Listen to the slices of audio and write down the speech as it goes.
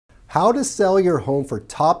How to sell your home for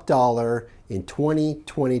top dollar in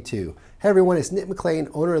 2022. Hey everyone, it's Nick McLean,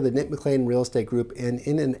 owner of the Nick McLean Real Estate Group, and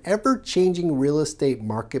in an ever-changing real estate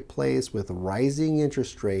marketplace with rising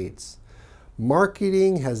interest rates,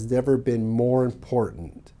 marketing has never been more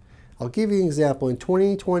important. I'll give you an example. In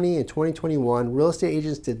 2020 and 2021, real estate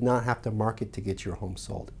agents did not have to market to get your home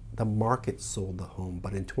sold. The market sold the home.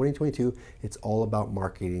 But in 2022, it's all about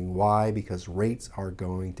marketing. Why? Because rates are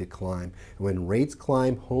going to climb. And when rates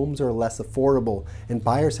climb, homes are less affordable and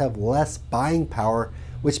buyers have less buying power,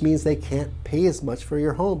 which means they can't pay as much for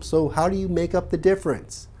your home. So how do you make up the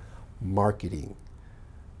difference? Marketing.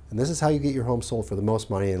 And this is how you get your home sold for the most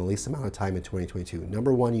money in the least amount of time in 2022.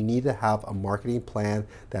 Number one, you need to have a marketing plan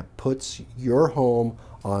that puts your home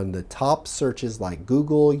on the top searches like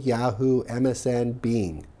Google, Yahoo, MSN,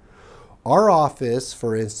 Bing. Our office,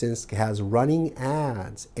 for instance, has running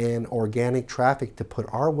ads and organic traffic to put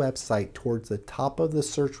our website towards the top of the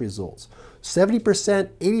search results. 70%,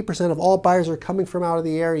 80% of all buyers are coming from out of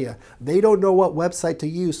the area. They don't know what website to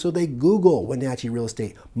use, so they Google Wenatchee Real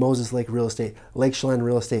Estate, Moses Lake Real Estate, Lake Chelan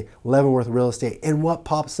Real Estate, Leavenworth Real Estate, and what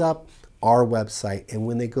pops up? Our website. And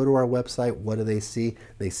when they go to our website, what do they see?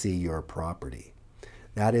 They see your property.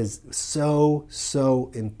 That is so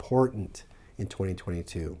important in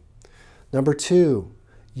 2022. Number two,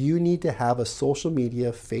 you need to have a social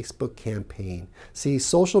media Facebook campaign. See,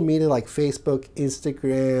 social media like Facebook,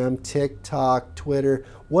 Instagram, TikTok, Twitter,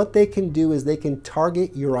 what they can do is they can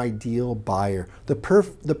target your ideal buyer, the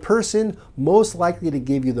person most likely to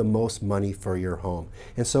give you the most money for your home.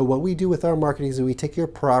 And so what we do with our marketing is we take your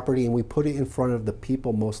property and we put it in front of the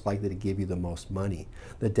people most likely to give you the most money,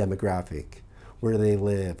 the demographic, where do they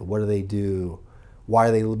live, what do they do, why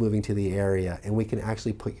are they moving to the area? And we can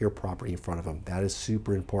actually put your property in front of them. That is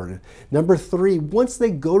super important. Number three, once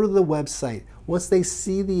they go to the website, once they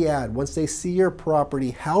see the ad, once they see your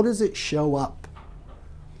property, how does it show up?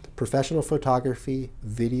 Professional photography,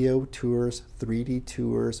 video tours, 3D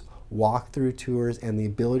tours, walkthrough tours, and the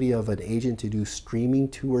ability of an agent to do streaming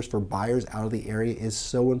tours for buyers out of the area is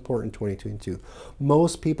so important in 2022.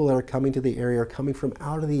 Most people that are coming to the area are coming from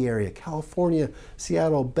out of the area, California,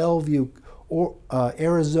 Seattle, Bellevue, or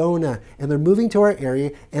Arizona, and they're moving to our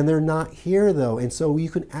area and they're not here though. And so you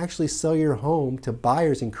can actually sell your home to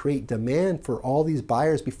buyers and create demand for all these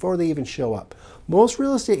buyers before they even show up. Most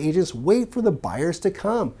real estate agents wait for the buyers to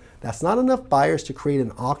come. That's not enough buyers to create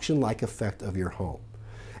an auction-like effect of your home.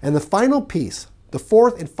 And the final piece, the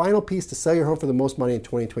fourth and final piece to sell your home for the most money in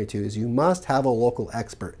 2022 is you must have a local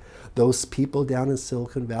expert. Those people down in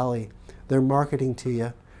Silicon Valley, they're marketing to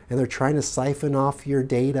you, and they're trying to siphon off your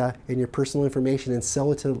data and your personal information and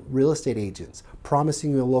sell it to real estate agents,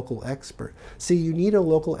 promising you a local expert. See, you need a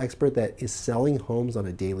local expert that is selling homes on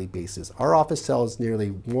a daily basis. Our office sells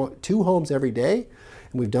nearly 2 homes every day,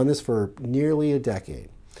 and we've done this for nearly a decade.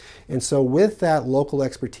 And so with that local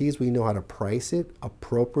expertise, we know how to price it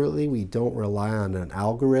appropriately. We don't rely on an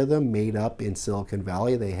algorithm made up in Silicon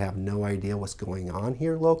Valley. They have no idea what's going on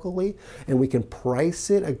here locally. And we can price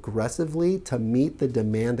it aggressively to meet the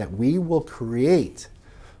demand that we will create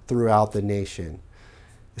throughout the nation.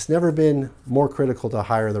 It's never been more critical to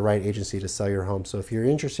hire the right agency to sell your home. So if you're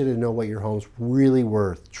interested to know what your home's really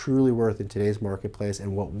worth, truly worth in today's marketplace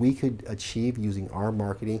and what we could achieve using our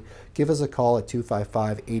marketing, give us a call at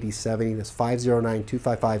 255-8070. That's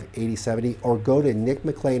 509-255-8070, or go to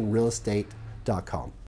nickmcleanrealestate.com.